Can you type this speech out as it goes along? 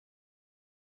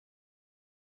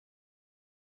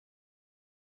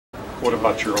What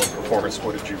about your own performance?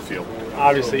 What did you feel?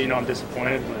 Obviously, I'm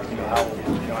disappointed with how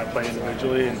I played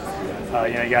individually, and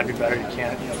you got to be better. You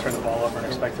can't turn the ball over and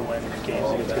expect to win games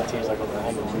against good teams like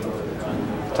Oklahoma.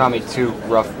 Tommy, 2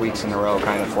 rough weeks in a row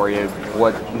kind of for you.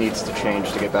 What needs to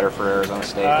change to get better for Arizona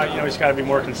State? We just got to be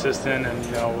more consistent and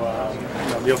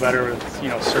deal better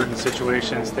with certain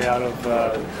situations, stay out of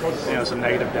some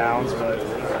negative downs, but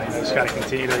just got to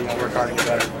continue to work hard and get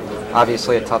better.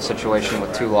 Obviously a tough situation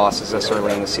with 2 losses this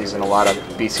early in the season, a lot of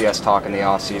BCS talk in the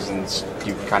off seasons.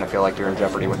 Do you kind of feel like you're in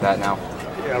jeopardy with that now?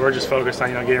 Yeah, we're just focused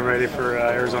on getting ready for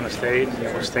Arizona State.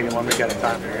 We're just taking 1 week at a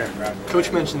time here.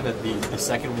 Coach mentioned that the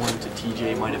second one to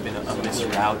TJ might have been a missed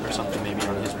route or something maybe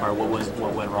on his part. What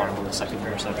went wrong on the second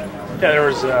interception? Yeah, there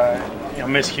was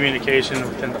miscommunication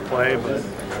within the play, but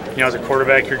as a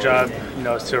quarterback, your job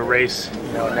is to erase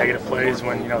negative plays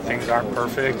when things aren't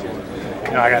perfect. And,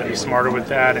 I got to be smarter with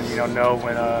that, and know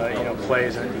when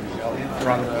plays and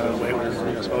run the way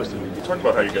we're supposed to. Talk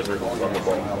about how you guys are on the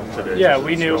ball today. Yeah,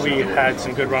 we knew we had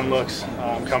some good run looks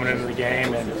coming into the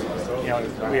game, and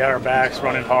we had our backs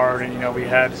running hard, and we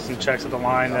had some checks at the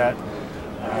line that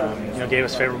gave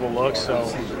us favorable looks. So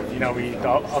we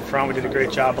up front we did a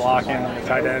great job blocking the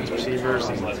tight ends, receivers,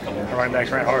 and the running backs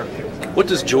ran hard. What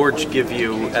does George give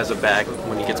you as a back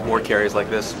when he gets more carries like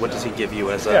this? What does he give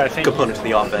you as a component to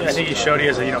the offense? I think he showed he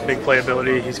has a big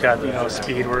playability. He's got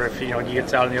speed where if he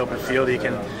gets out in the open field he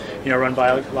can run by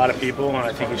a lot of people, and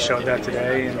I think he showed that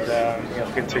today,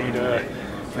 and continue to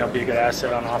be a good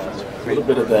asset on offense. A little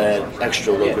bit of that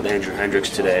extra look with Andrew Hendricks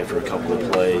today for a couple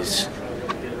of plays.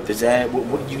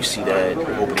 What do you see that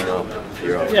opening up for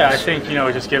your offense? Yeah, I think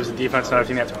it just gives the defense another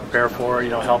thing they have to prepare for.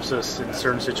 Helps us in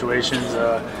certain situations.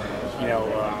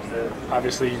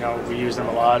 Obviously, we use them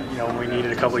a lot. When we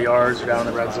needed a couple of yards or down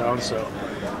in the red zone. So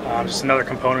just another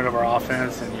component of our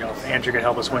offense. And if Andrew can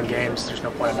help us win games, there's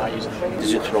no point in not using him.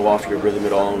 Does it throw off your rhythm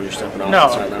at all when you're stepping off?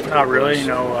 No, not really.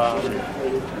 Not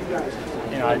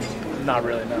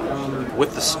really. No.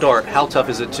 With the start, how tough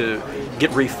is it to get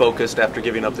refocused after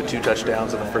giving up the 2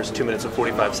 touchdowns in the first 2 minutes and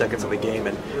 45 seconds of the game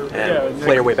and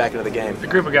play your way back into the game? The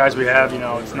group of guys we have,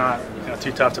 it's not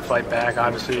too tough to fight back.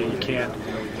 Obviously, you can't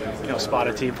spot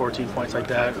a team 14 points like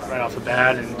that right off the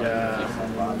bat, and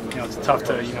it's tough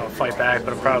to fight back.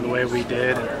 But I'm proud of the way we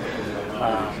did,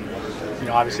 and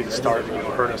obviously the start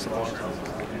hurt us a lot.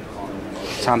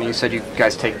 Tommy, you said you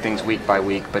guys take things week by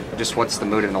week, but just what's the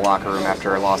mood in the locker room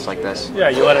after a loss like this? Yeah,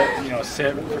 you let it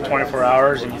sit for 24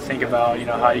 hours, and you think about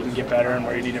how you can get better and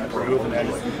where you need to improve, and then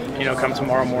come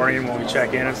tomorrow morning when we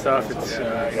check in and stuff, it's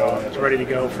it's ready to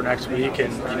go for next week,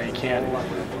 and you can't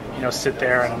sit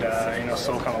there and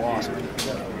sulk on a loss.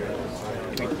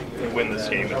 You win this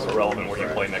game, it's irrelevant where you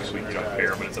play next week. You don't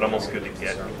care, but it's almost good to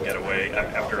get away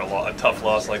after a tough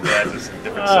loss like that. Just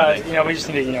different setting. We just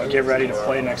need to get ready to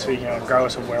play next week.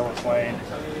 Regardless of where we're playing.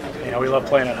 We love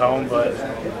playing at home, but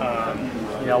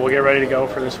we'll get ready to go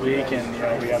for this week, and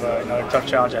we have another tough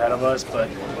challenge ahead of us. But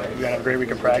we got a great week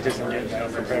of practice and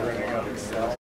get prepared, ready to go.